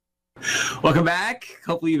Welcome back.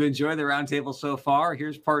 Hopefully you've enjoyed the roundtable so far.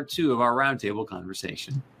 Here's part 2 of our roundtable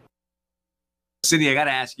conversation. Cindy, I got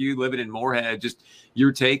to ask you, living in Moorhead, just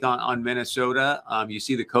your take on Minnesota. You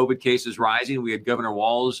see the COVID cases rising. We had Governor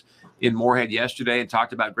Walz in Moorhead yesterday and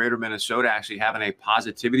talked about greater Minnesota actually having a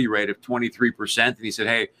positivity rate of 23%. And he said,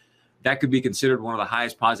 hey, that could be considered one of the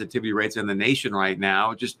highest positivity rates in the nation right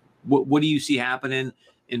now. Just what do you see happening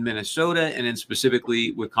in Minnesota and then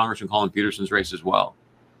specifically with Congressman Collin Peterson's race as well?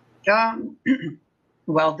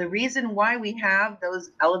 Well, the reason why we have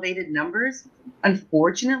those elevated numbers,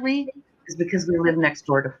 unfortunately, is because we live next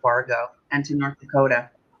door to Fargo and to North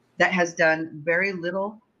Dakota. That has done very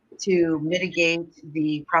little to mitigate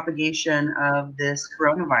the propagation of this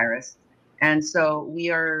coronavirus. And so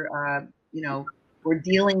we are, we're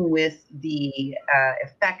dealing with the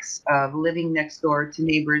effects of living next door to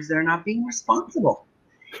neighbors that are not being responsible.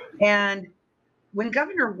 And when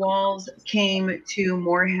Governor Walz came to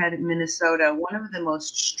Moorhead, Minnesota, one of the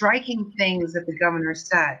most striking things that the governor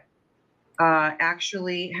said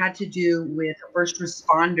actually had to do with a first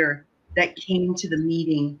responder that came to the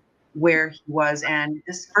meeting where he was. And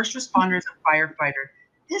this first responder is a firefighter.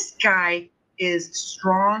 This guy is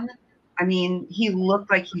strong. I mean, he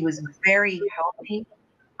looked like he was very healthy.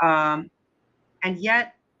 And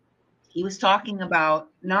yet he was talking about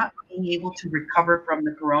not being able to recover from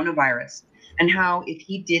the coronavirus and how if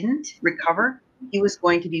he didn't recover, he was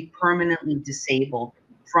going to be permanently disabled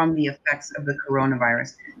from the effects of the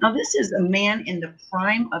coronavirus. Now, this is a man in the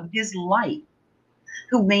prime of his life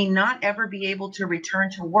who may not ever be able to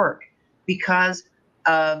return to work because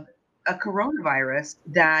of a coronavirus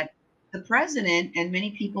that the president and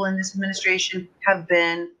many people in this administration have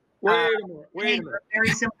been wait a minute. Very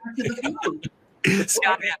similar to the flu.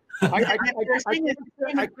 Scott,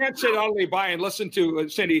 I can't sit idly by and listen to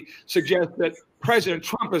Cindy suggest that President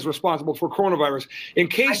Trump is responsible for coronavirus. In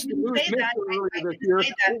case the news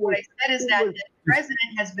what I said is that the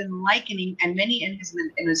president has been likening, and many in his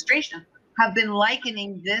administration have been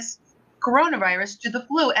likening this coronavirus to the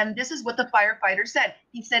flu. And this is what the firefighter said.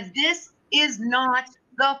 He said, "This is not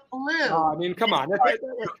the flu." I mean, come on.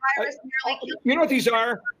 You know what these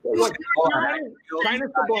are? Look, China's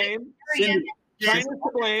to blame. China's to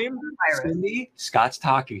blame. Cindy, Scott's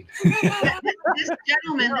talking. This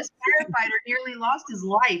gentleman, this firefighter, nearly lost his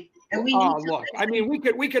life, and we. Look, I mean, we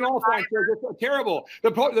can all find it's terrible.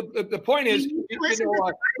 The point is,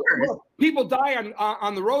 people die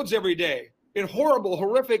on the roads every day in horrible,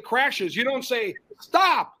 horrific crashes. You don't say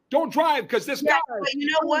stop. Don't drive because this guy, but you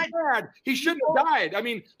know what? Bad. He shouldn't have died. I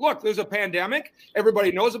mean, look, there's a pandemic.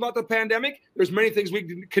 Everybody knows about the pandemic. There's many things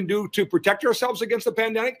we can do to protect ourselves against the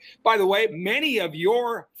pandemic. By the way, many of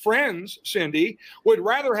your friends, Cindy, would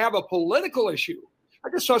rather have a political issue. I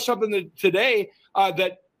just saw something today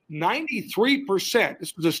that 93%,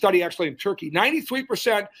 this was a study actually in Turkey,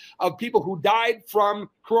 93% of people who died from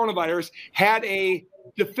coronavirus had a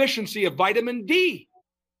deficiency of vitamin D.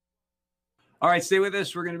 All right, stay with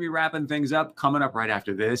us. We're going to be wrapping things up. Coming up right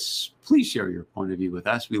after this, please share your point of view with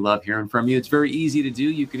us. We love hearing from you. It's very easy to do.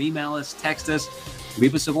 You can email us, text us,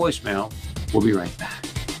 leave us a voicemail. We'll be right back.